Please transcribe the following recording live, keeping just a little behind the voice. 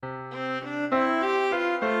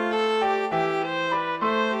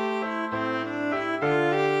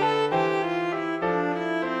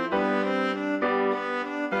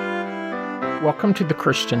Welcome to the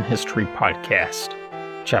Christian History Podcast,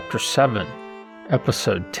 Chapter 7,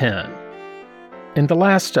 Episode 10. In the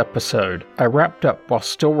last episode, I wrapped up while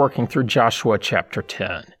still working through Joshua chapter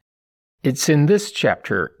 10. It's in this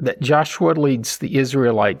chapter that Joshua leads the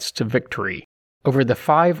Israelites to victory over the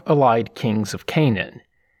 5 allied kings of Canaan.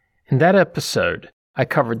 In that episode, I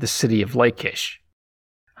covered the city of Lachish.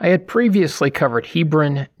 I had previously covered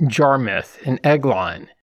Hebron, Jarmuth, and Eglon,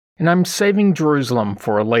 and I'm saving Jerusalem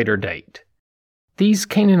for a later date. These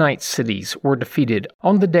Canaanite cities were defeated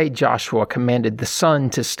on the day Joshua commanded the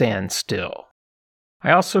sun to stand still.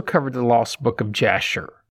 I also covered the lost book of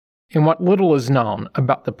Jasher, and what little is known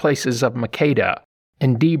about the places of Makkedah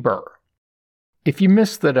and Debir. If you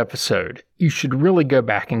missed that episode, you should really go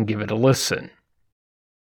back and give it a listen.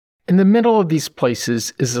 In the middle of these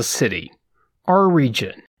places is a city, our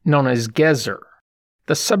region, known as Gezer,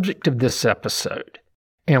 the subject of this episode.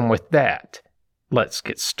 And with that, let's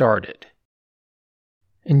get started.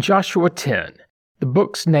 In Joshua 10, the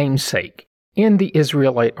book's namesake and the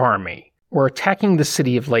Israelite army were attacking the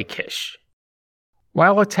city of Lachish.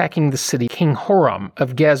 While attacking the city, King Horam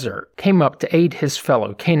of Gezer came up to aid his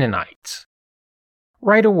fellow Canaanites.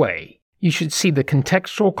 Right away, you should see the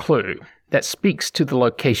contextual clue that speaks to the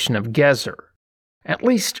location of Gezer, at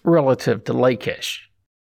least relative to Lachish.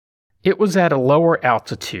 It was at a lower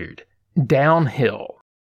altitude, downhill,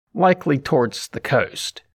 likely towards the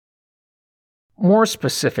coast. More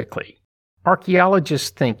specifically, archaeologists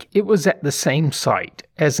think it was at the same site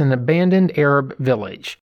as an abandoned Arab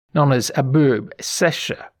village known as Abu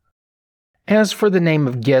Sesha. As for the name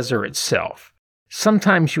of Gezer itself,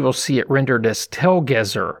 sometimes you will see it rendered as Tel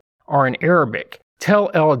Gezer or in Arabic, Tel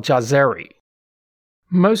el Jazari.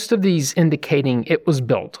 Most of these indicating it was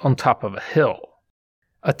built on top of a hill,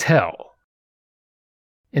 a tell.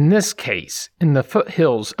 In this case, in the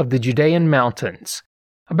foothills of the Judean mountains,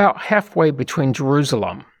 about halfway between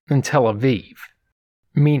Jerusalem and Tel Aviv,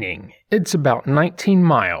 meaning it's about 19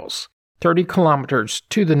 miles, 30 kilometers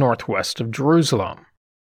to the northwest of Jerusalem.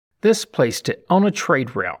 This placed it on a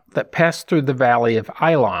trade route that passed through the valley of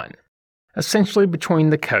Ilon, essentially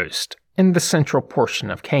between the coast and the central portion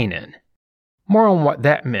of Canaan. More on what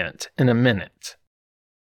that meant in a minute.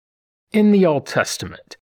 In the Old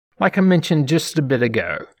Testament, like I mentioned just a bit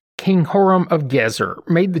ago, King Horam of Gezer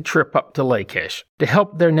made the trip up to Lachish to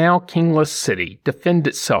help their now kingless city defend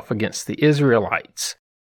itself against the Israelites.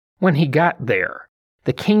 When he got there,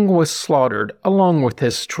 the king was slaughtered along with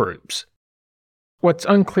his troops. What's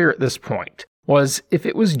unclear at this point was if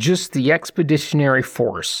it was just the expeditionary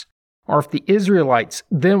force, or if the Israelites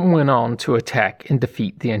then went on to attack and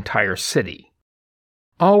defeat the entire city.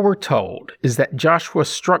 All we're told is that Joshua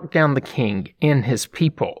struck down the king and his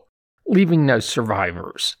people, leaving no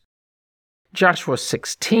survivors. Joshua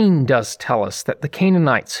 16 does tell us that the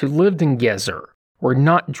Canaanites who lived in Gezer were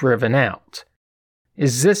not driven out.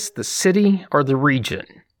 Is this the city or the region?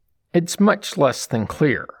 It's much less than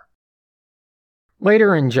clear.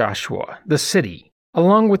 Later in Joshua, the city,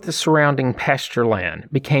 along with the surrounding pasture land,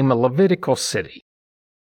 became a Levitical city.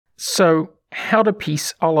 So, how to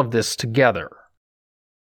piece all of this together?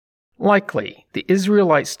 Likely, the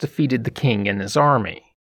Israelites defeated the king and his army.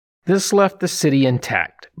 This left the city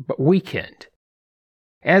intact, but weakened.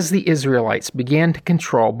 As the Israelites began to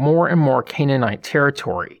control more and more Canaanite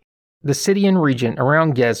territory, the city and region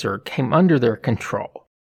around Gezer came under their control,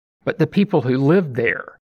 but the people who lived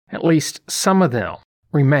there, at least some of them,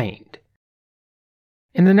 remained.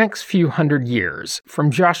 In the next few hundred years,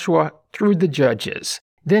 from Joshua through the Judges,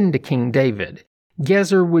 then to King David,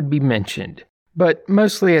 Gezer would be mentioned, but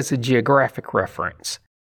mostly as a geographic reference,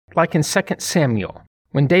 like in 2 Samuel,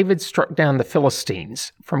 when David struck down the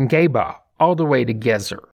Philistines from Geba all the way to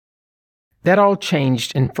Gezer. That all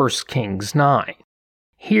changed in 1 Kings 9.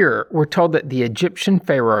 Here, we're told that the Egyptian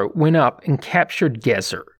Pharaoh went up and captured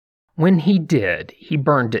Gezer. When he did, he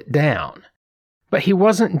burned it down. But he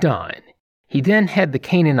wasn't done. He then had the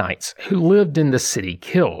Canaanites who lived in the city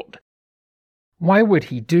killed. Why would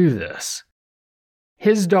he do this?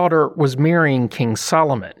 His daughter was marrying King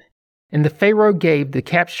Solomon, and the Pharaoh gave the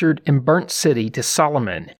captured and burnt city to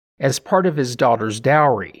Solomon as part of his daughter's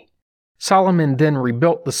dowry. Solomon then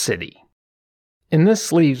rebuilt the city. And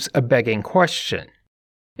this leaves a begging question.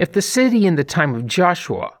 If the city in the time of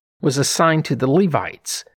Joshua was assigned to the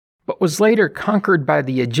Levites, but was later conquered by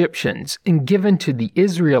the Egyptians and given to the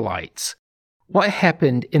Israelites, what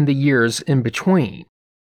happened in the years in between?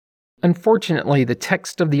 Unfortunately, the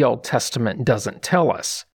text of the Old Testament doesn't tell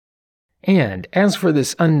us. And as for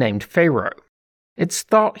this unnamed Pharaoh, it's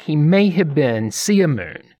thought he may have been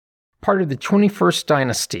Seamun, part of the 21st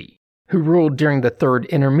dynasty, who ruled during the Third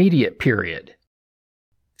Intermediate Period.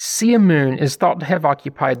 Siamun is thought to have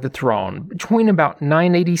occupied the throne between about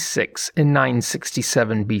 986 and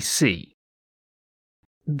 967 BC.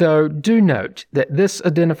 Though do note that this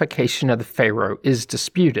identification of the pharaoh is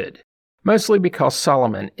disputed, mostly because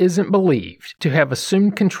Solomon isn't believed to have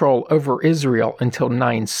assumed control over Israel until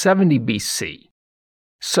 970 BC,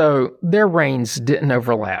 so their reigns didn't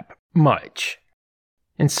overlap much.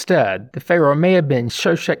 Instead, the pharaoh may have been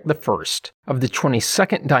Shoshek I of the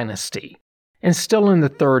 22nd dynasty, and still in the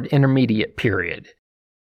third intermediate period.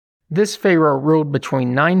 This pharaoh ruled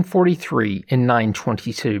between 943 and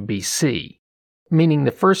 922 BC, meaning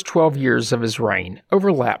the first 12 years of his reign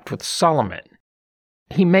overlapped with Solomon.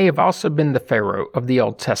 He may have also been the pharaoh of the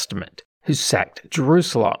Old Testament who sacked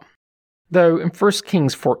Jerusalem, though in 1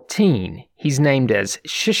 Kings 14 he's named as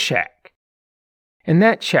Shishak. In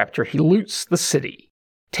that chapter he loots the city,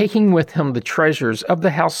 taking with him the treasures of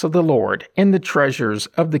the house of the Lord and the treasures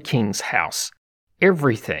of the king's house,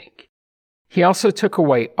 everything. He also took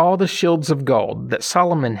away all the shields of gold that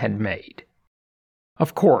Solomon had made.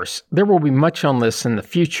 Of course, there will be much on this in the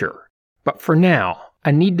future, but for now,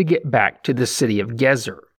 I need to get back to the city of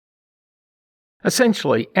Gezer.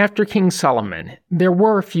 Essentially, after King Solomon, there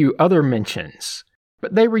were a few other mentions,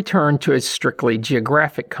 but they returned to a strictly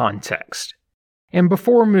geographic context. And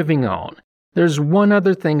before moving on, there's one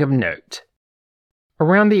other thing of note.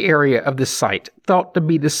 Around the area of the site thought to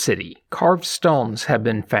be the city, carved stones have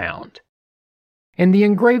been found. And the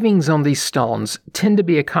engravings on these stones tend to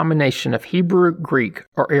be a combination of Hebrew, Greek,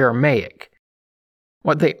 or Aramaic.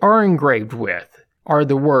 What they are engraved with are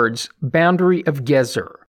the words boundary of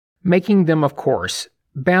Gezer, making them, of course,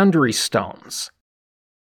 boundary stones.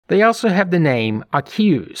 They also have the name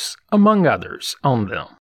Akius, among others, on them.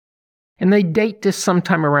 And they date to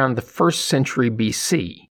sometime around the 1st century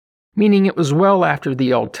BC, meaning it was well after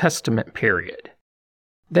the Old Testament period.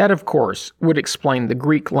 That, of course, would explain the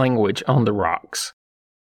Greek language on the rocks.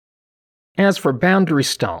 As for boundary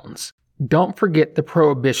stones, don't forget the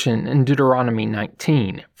prohibition in Deuteronomy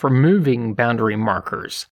 19 for moving boundary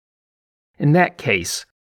markers. In that case,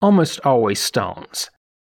 almost always stones.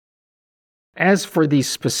 As for these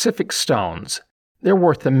specific stones, they're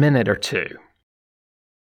worth a minute or two.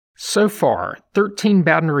 So far, 13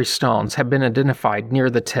 boundary stones have been identified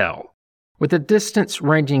near the tell, with a distance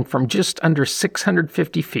ranging from just under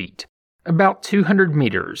 650 feet, about 200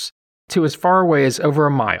 meters, to as far away as over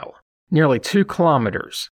a mile, nearly 2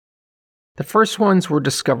 kilometers. The first ones were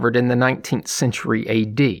discovered in the 19th century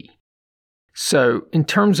AD. So, in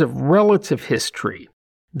terms of relative history,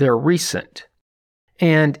 they're recent.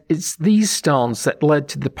 And it's these stones that led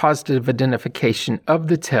to the positive identification of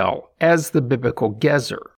the tell as the biblical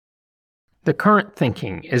Gezer. The current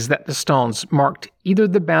thinking is that the stones marked either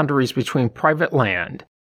the boundaries between private land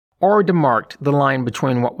or demarked the line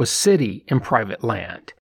between what was city and private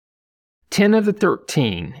land. 10 of the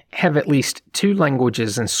 13 have at least 2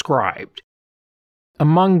 languages inscribed.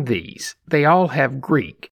 Among these, they all have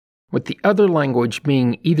Greek, with the other language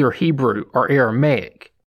being either Hebrew or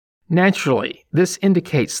Aramaic. Naturally, this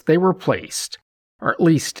indicates they were placed, or at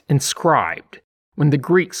least inscribed, when the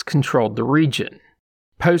Greeks controlled the region,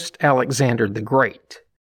 post-Alexander the Great.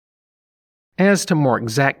 As to more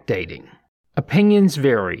exact dating, opinions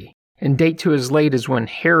vary and date to as late as when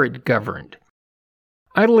Herod governed.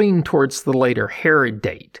 I lean towards the later Herod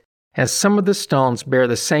date, as some of the stones bear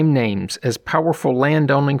the same names as powerful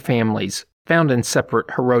land-owning families found in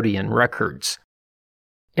separate Herodian records.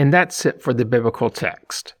 And that's it for the biblical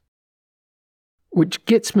text. Which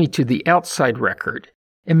gets me to the outside record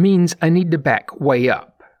and means I need to back way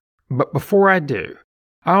up. But before I do,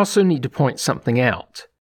 I also need to point something out.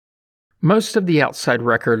 Most of the outside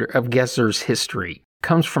record of Gezer's history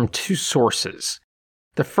comes from 2 sources.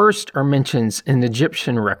 The first are mentions in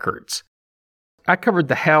Egyptian records. I covered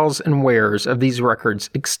the hows and wheres of these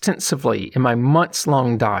records extensively in my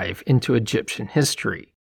months-long dive into Egyptian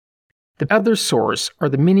history. The other source are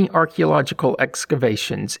the many archaeological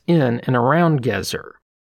excavations in and around Gezer.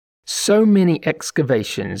 So many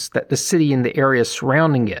excavations that the city and the area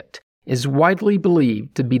surrounding it is widely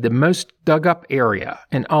believed to be the most dug-up area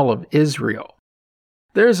in all of Israel.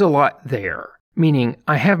 There's a lot there, meaning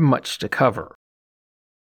I have much to cover.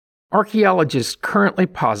 Archaeologists currently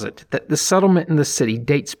posit that the settlement in the city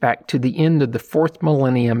dates back to the end of the 4th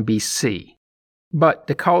millennium BC, but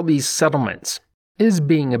to call these settlements is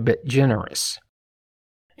being a bit generous.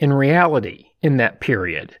 In reality, in that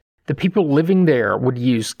period, the people living there would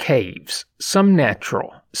use caves, some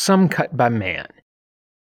natural, some cut by man.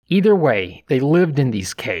 Either way, they lived in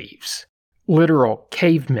these caves, literal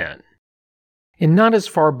cavemen, and not as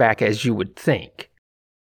far back as you would think.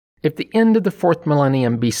 If the end of the 4th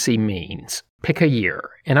millennium BC means Pick a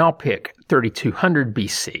year, and I'll pick 3200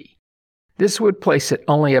 BC. This would place it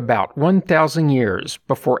only about 1,000 years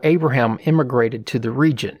before Abraham immigrated to the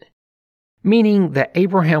region, meaning that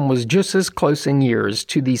Abraham was just as close in years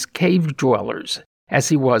to these cave dwellers as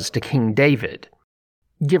he was to King David,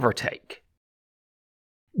 give or take.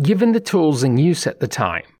 Given the tools in use at the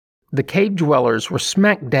time, the cave dwellers were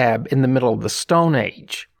smack dab in the middle of the Stone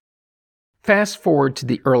Age. Fast forward to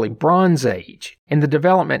the early Bronze Age, and the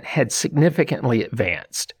development had significantly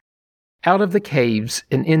advanced, out of the caves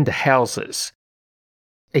and into houses.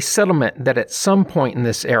 A settlement that at some point in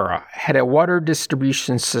this era had a water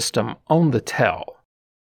distribution system on the tell.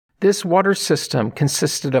 This water system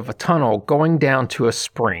consisted of a tunnel going down to a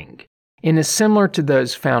spring, and is similar to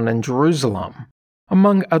those found in Jerusalem,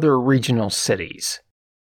 among other regional cities.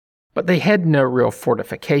 But they had no real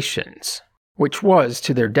fortifications, which was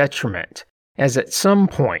to their detriment, as at some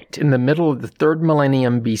point in the middle of the 3rd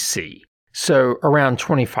millennium BC, so around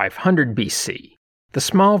 2500 BC, the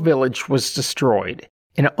small village was destroyed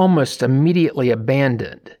and almost immediately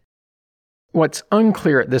abandoned. What's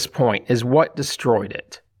unclear at this point is what destroyed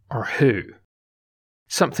it, or who.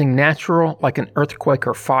 Something natural like an earthquake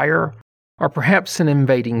or fire, or perhaps an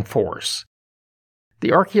invading force.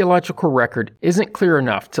 The archaeological record isn't clear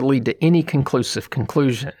enough to lead to any conclusive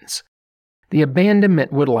conclusions. The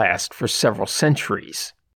abandonment would last for several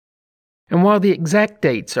centuries. And while the exact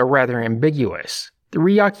dates are rather ambiguous, the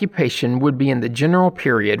reoccupation would be in the general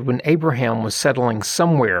period when Abraham was settling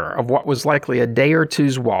somewhere of what was likely a day or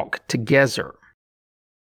two's walk to Gezer.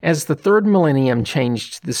 As the 3rd millennium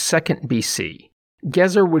changed to the 2nd BC,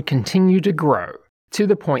 Gezer would continue to grow to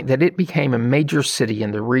the point that it became a major city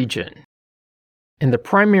in the region. And the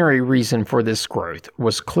primary reason for this growth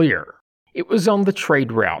was clear. It was on the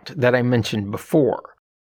trade route that I mentioned before,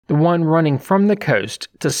 the one running from the coast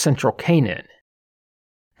to central Canaan.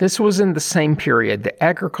 This was in the same period that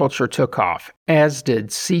agriculture took off, as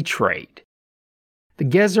did sea trade. The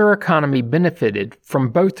Gezer economy benefited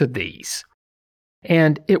from both of these.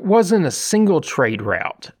 And it wasn't a single trade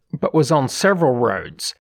route, but was on several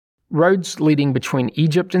roads leading between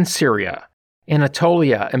Egypt and Syria,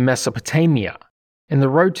 Anatolia and Mesopotamia, and the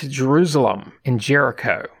road to Jerusalem and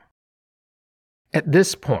Jericho. At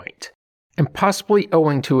this point, and possibly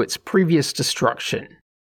owing to its previous destruction,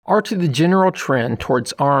 or to the general trend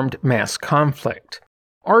towards armed mass conflict,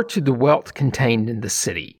 or to the wealth contained in the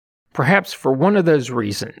city, perhaps for one of those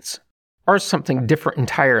reasons, or something different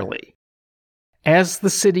entirely. As the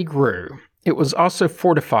city grew, it was also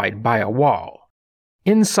fortified by a wall.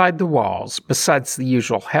 Inside the walls, besides the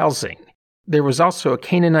usual housing, there was also a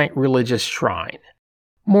Canaanite religious shrine.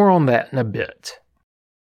 More on that in a bit.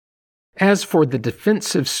 As for the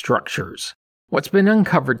defensive structures, what's been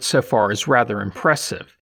uncovered so far is rather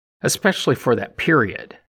impressive, especially for that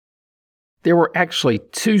period. There were actually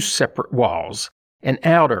 2 separate walls, an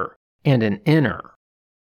outer and an inner.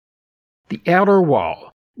 The outer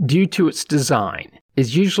wall, due to its design,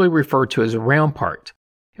 is usually referred to as a round part,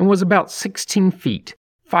 and was about 16 feet,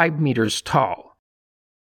 5 meters tall.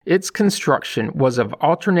 Its construction was of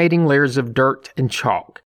alternating layers of dirt and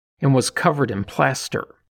chalk, and was covered in plaster.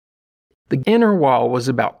 The inner wall was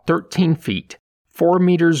about 13 feet, 4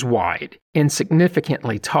 meters wide, and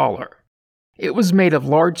significantly taller. It was made of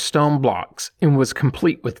large stone blocks and was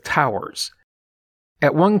complete with towers.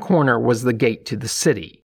 At one corner was the gate to the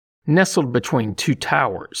city, nestled between 2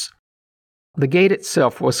 towers. The gate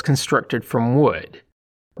itself was constructed from wood,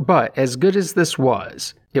 but as good as this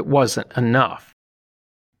was, it wasn't enough.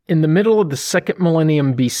 In the middle of the 2nd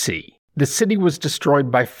millennium BC, the city was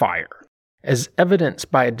destroyed by fire, as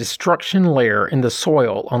evidenced by a destruction layer in the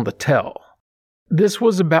soil on the tell. This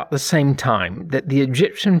was about the same time that the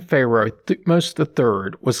Egyptian pharaoh Thutmose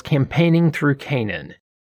III was campaigning through Canaan,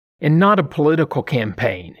 and not a political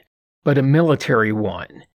campaign, but a military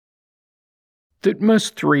one.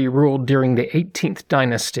 Thutmose III ruled during the 18th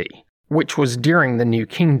dynasty, which was during the New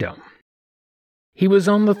Kingdom. He was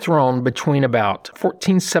on the throne between about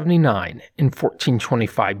 1479 and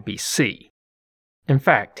 1425 BC. In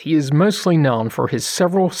fact, he is mostly known for his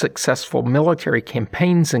several successful military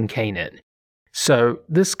campaigns in Canaan, so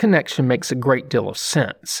this connection makes a great deal of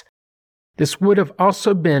sense. This would have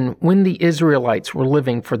also been when the Israelites were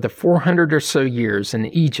living for the 400 or so years in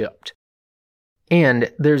Egypt.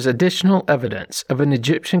 And there's additional evidence of an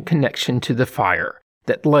Egyptian connection to the fire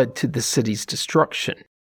that led to the city's destruction.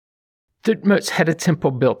 Thutmose had a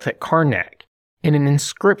temple built at Karnak, and an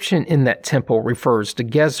inscription in that temple refers to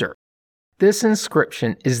Gezer. This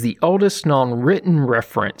inscription is the oldest known written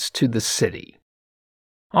reference to the city.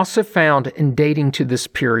 Also found and dating to this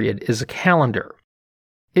period is a calendar.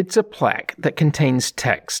 It's a plaque that contains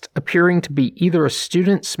text appearing to be either a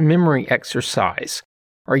student's memory exercise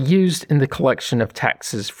or used in the collection of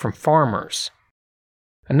taxes from farmers.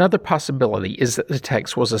 Another possibility is that the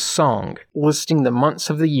text was a song listing the months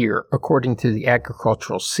of the year according to the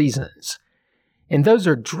agricultural seasons. And those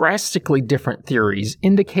are drastically different theories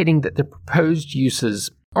indicating that the proposed uses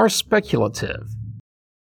are speculative.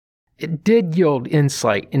 It did yield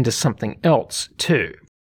insight into something else, too,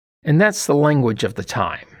 and that's the language of the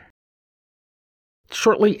time.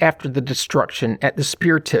 Shortly after the destruction at the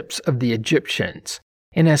spear tips of the Egyptians,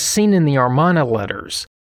 and as seen in the Amarna letters,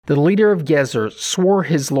 the leader of Gezer swore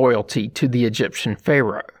his loyalty to the Egyptian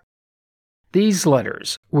pharaoh. These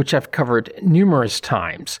letters, which I've covered numerous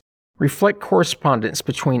times, reflect correspondence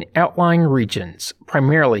between outlying regions,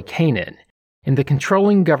 primarily Canaan, and the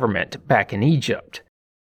controlling government back in Egypt.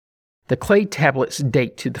 The clay tablets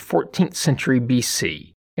date to the 14th century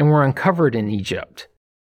BC and were uncovered in Egypt.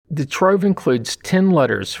 The trove includes 10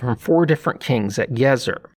 letters from 4 different kings at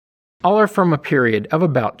Gezer. All are from a period of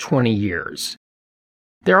about 20 years.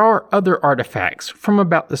 There are other artifacts from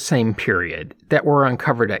about the same period that were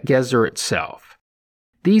uncovered at Gezer itself.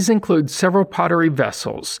 These include several pottery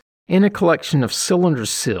vessels and a collection of cylinder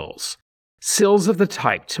seals of the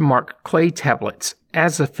type to mark clay tablets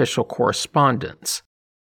as official correspondence.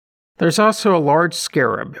 There's also a large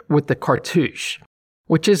scarab with the cartouche,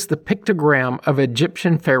 which is the pictogram of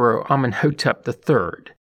Egyptian pharaoh Amenhotep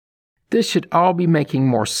III. This should all be making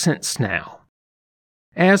more sense now.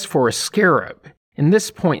 As for a scarab, and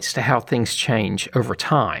this points to how things change over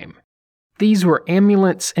time, these were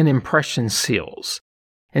amulets and impression seals,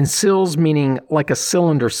 and seals meaning like a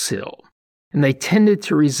cylinder seal, and they tended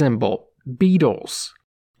to resemble beetles,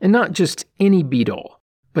 and not just any beetle,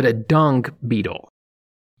 but a dung beetle.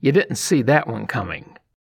 You didn't see that one coming.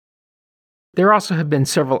 There also have been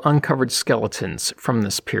several uncovered skeletons from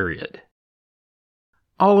this period.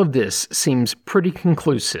 All of this seems pretty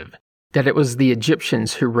conclusive that it was the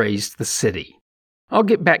Egyptians who raised the city. I'll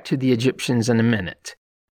get back to the Egyptians in a minute,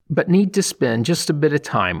 but need to spend just a bit of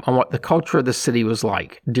time on what the culture of the city was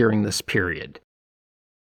like during this period.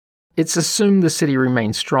 It's assumed the city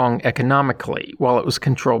remained strong economically while it was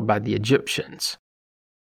controlled by the Egyptians.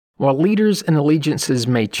 While leaders and allegiances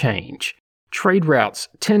may change, trade routes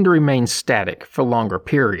tend to remain static for longer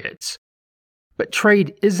periods. But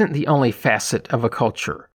trade isn't the only facet of a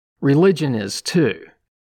culture. Religion is too.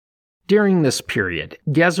 During this period,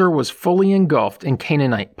 Gezer was fully engulfed in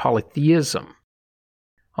Canaanite polytheism.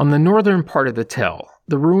 On the northern part of the tell,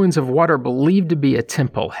 the ruins of what are believed to be a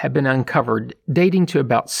temple have been uncovered dating to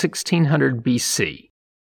about 1600 BC.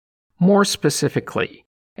 More specifically,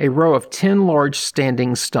 a row of 10 large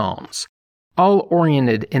standing stones, all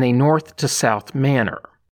oriented in a north to south manner.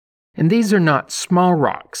 And these are not small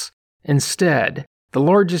rocks. Instead, the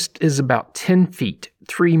largest is about 10 feet,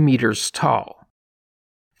 3 meters tall.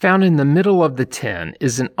 Found in the middle of the 10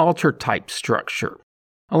 is an altar-type structure,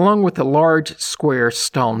 along with a large square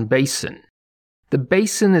stone basin. The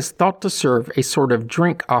basin is thought to serve a sort of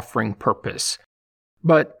drink offering purpose,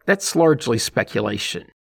 but that's largely speculation.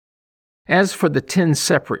 As for the 10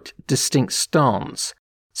 separate, distinct stones,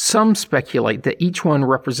 some speculate that each one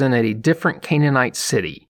represented a different Canaanite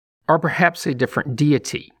city, or perhaps a different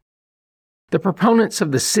deity. The proponents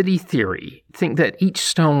of the city theory think that each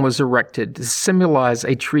stone was erected to symbolize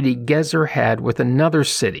a treaty Gezer had with another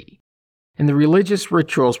city, and the religious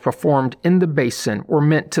rituals performed in the basin were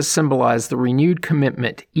meant to symbolize the renewed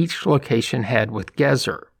commitment each location had with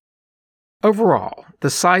Gezer. Overall, the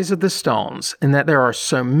size of the stones, and that there are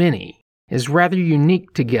so many, is rather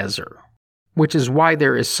unique to Gezer, which is why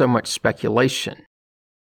there is so much speculation.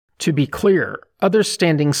 To be clear, other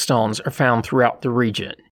standing stones are found throughout the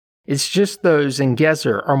region. It's just those in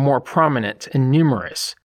Gezer are more prominent and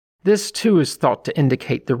numerous. This too is thought to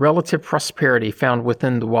indicate the relative prosperity found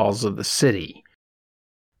within the walls of the city.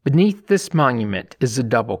 Beneath this monument is a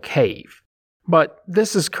double cave, but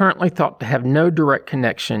this is currently thought to have no direct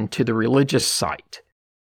connection to the religious site.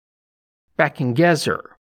 Back in Gezer,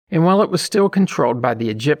 and while it was still controlled by the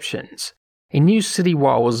Egyptians, a new city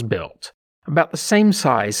wall was built, about the same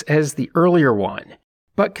size as the earlier one,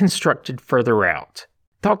 but constructed further out,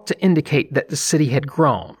 thought to indicate that the city had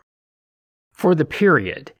grown. For the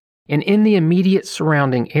period, and in the immediate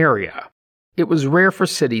surrounding area, it was rare for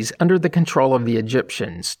cities under the control of the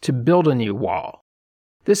Egyptians to build a new wall.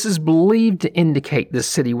 This is believed to indicate the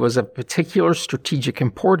city was of particular strategic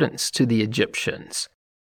importance to the Egyptians.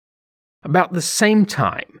 About the same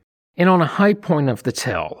time, and on a high point of the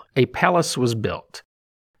tell, a palace was built.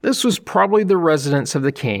 This was probably the residence of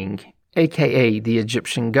the king, aka the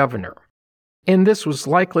Egyptian governor. and this was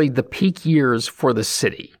likely the peak years for the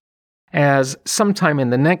city, as sometime in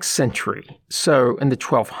the next century, so in the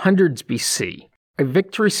 1200s BC, a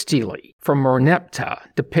victory stele from Merneptah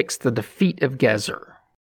depicts the defeat of Gezer.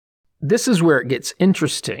 This is where it gets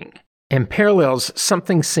interesting and parallels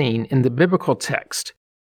something seen in the biblical text.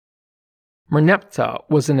 Merneptah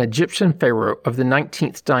was an Egyptian pharaoh of the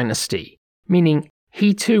 19th dynasty, meaning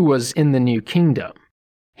he too was in the New Kingdom.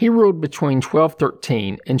 He ruled between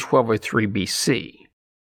 1213 and 1203 BC.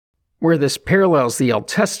 Where this parallels the Old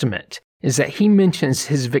Testament is that he mentions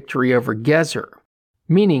his victory over Gezer,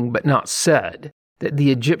 meaning but not said that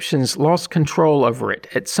the Egyptians lost control over it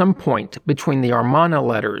at some point between the Amarna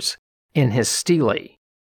letters and his stele,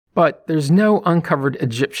 but there's no uncovered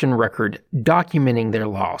Egyptian record documenting their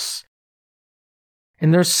loss.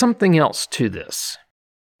 And there's something else to this.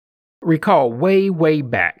 Recall way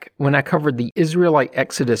back when I covered the Israelite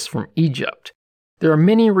exodus from Egypt, there are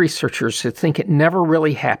many researchers who think it never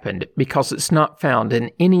really happened because it's not found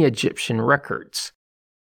in any Egyptian records.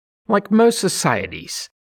 Like most societies,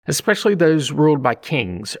 especially those ruled by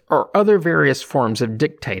kings or other various forms of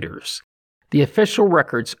dictators, the official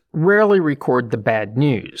records rarely record the bad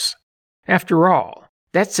news. After all,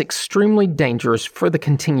 that's extremely dangerous for the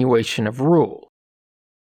continuation of rule.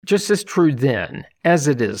 Just as true then as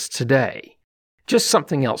it is today. Just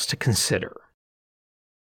something else to consider.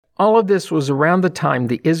 All of this was around the time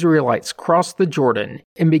the Israelites crossed the Jordan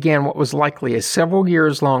and began what was likely a several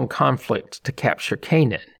years long conflict to capture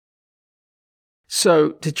Canaan.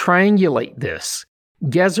 So, to triangulate this,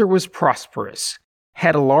 Gezer was prosperous,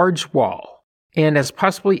 had a large wall, and as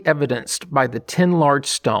possibly evidenced by the 10 large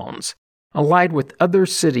stones, allied with other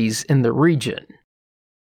cities in the region.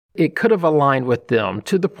 It could have aligned with them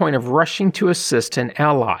to the point of rushing to assist an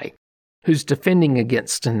ally who's defending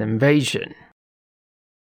against an invasion.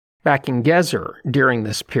 Back in Gezer, during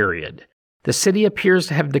this period, the city appears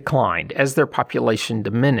to have declined as their population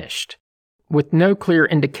diminished, with no clear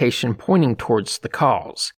indication pointing towards the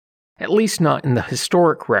cause, at least not in the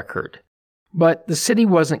historic record, but the city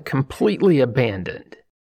wasn't completely abandoned.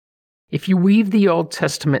 If you weave the Old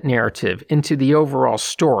Testament narrative into the overall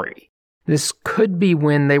story, this could be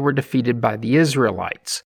when they were defeated by the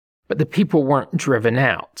Israelites, but the people weren't driven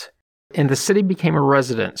out, and the city became a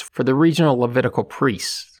residence for the regional Levitical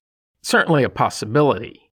priests. Certainly a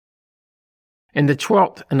possibility. In the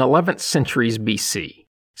 12th and 11th centuries BC,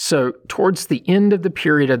 so towards the end of the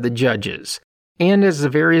period of the Judges, and as the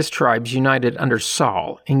various tribes united under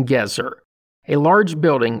Saul in Gezer, a large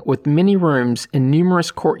building with many rooms and numerous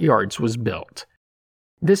courtyards was built.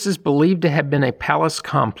 This is believed to have been a palace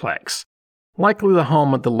complex, likely the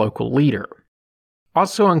home of the local leader.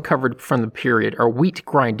 Also uncovered from the period are wheat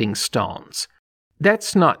grinding stones.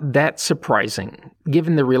 That's not that surprising,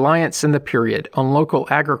 given the reliance in the period on local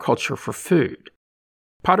agriculture for food.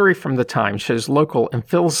 Pottery from the time shows local and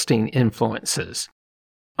Philistine influences.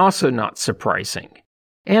 Also not surprising,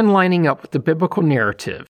 and lining up with the biblical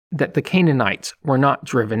narrative that the Canaanites were not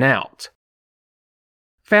driven out.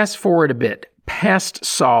 Fast forward a bit past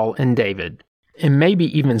Saul and David, and maybe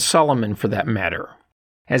even Solomon for that matter,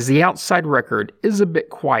 as the outside record is a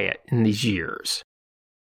bit quiet in these years.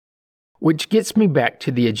 Which gets me back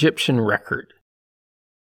to the Egyptian record.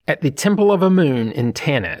 At the Temple of Amun in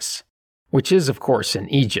Tanis, which is of course in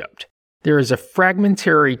Egypt, there is a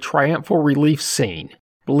fragmentary triumphal relief scene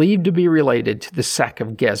believed to be related to the sack of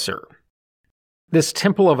Gezer. This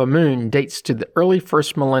Temple of Amun dates to the early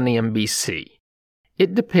 1st millennium BC.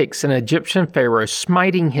 It depicts an Egyptian pharaoh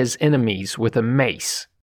smiting his enemies with a mace.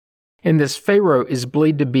 And this pharaoh is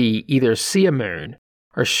believed to be either Siamun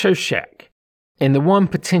or Shoshak, and the one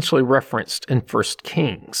potentially referenced in 1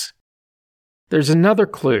 Kings. There's another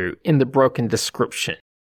clue in the broken description,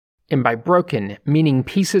 and by broken, meaning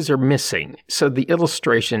pieces are missing, so the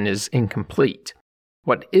illustration is incomplete.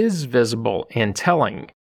 What is visible and telling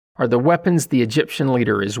are the weapons the Egyptian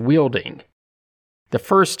leader is wielding. The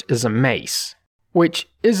first is a mace, which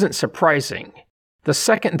isn't surprising. The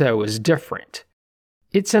second, though, is different.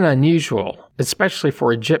 It's an unusual, especially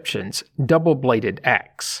for Egyptians, double-bladed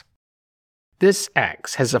axe. This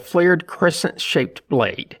axe has a flared crescent-shaped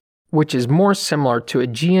blade, which is more similar to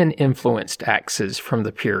Aegean-influenced axes from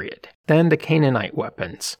the period than the Canaanite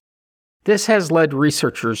weapons. This has led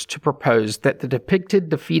researchers to propose that the depicted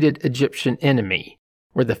defeated Egyptian enemy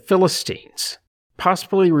were the Philistines,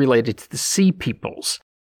 possibly related to the Sea Peoples,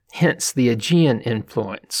 hence the Aegean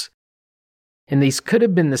influence. And these could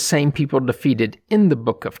have been the same people defeated in the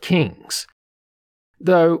Book of Kings.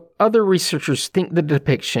 Though other researchers think the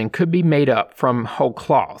depiction could be made up from whole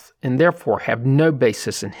cloth and therefore have no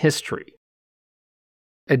basis in history.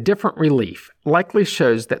 a different relief likely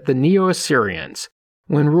shows that the Neo-Assyrians,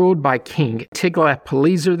 when ruled by King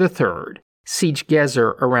Tiglath-Pileser III, sieged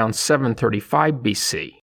Gezer around 735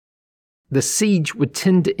 BC. The siege would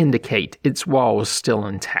tend to indicate its wall was still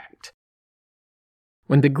intact.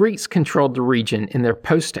 When the Greeks controlled the region in their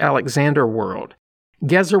post-Alexander world,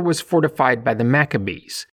 Gezer was fortified by the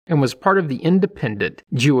Maccabees and was part of the independent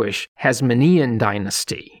Jewish Hasmonean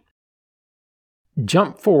dynasty.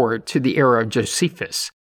 Jump forward to the era of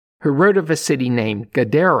Josephus, who wrote of a city named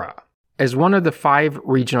Gadara as one of the 5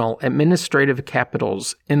 regional administrative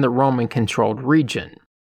capitals in the Roman-controlled region,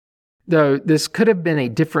 though this could have been a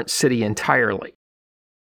different city entirely.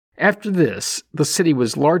 After this, the city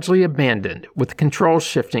was largely abandoned, with control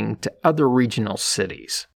shifting to other regional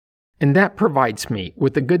cities. And that provides me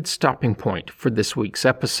with a good stopping point for this week's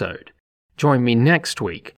episode. Join me next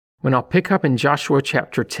week when I'll pick up in Joshua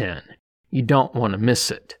chapter 10. You don't want to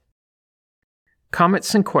miss it.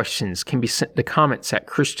 Comments and questions can be sent to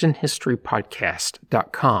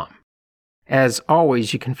comments@christianhistorypodcast.com. As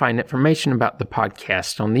always, you can find information about the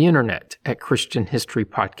podcast on the internet at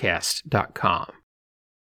christianhistorypodcast.com.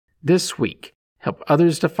 This week, help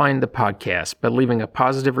others to find the podcast by leaving a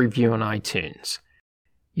positive review on iTunes.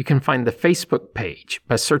 You can find the Facebook page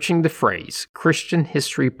by searching the phrase Christian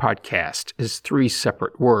History Podcast as 3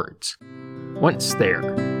 separate words. Once there,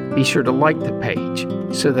 be sure to like the page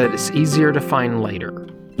so that it's easier to find later.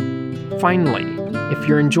 Finally, if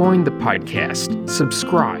you're enjoying the podcast,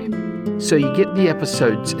 subscribe so you get the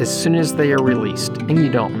episodes as soon as they are released and you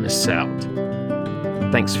don't miss out.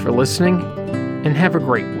 Thanks for listening, and have a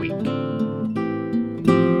great week.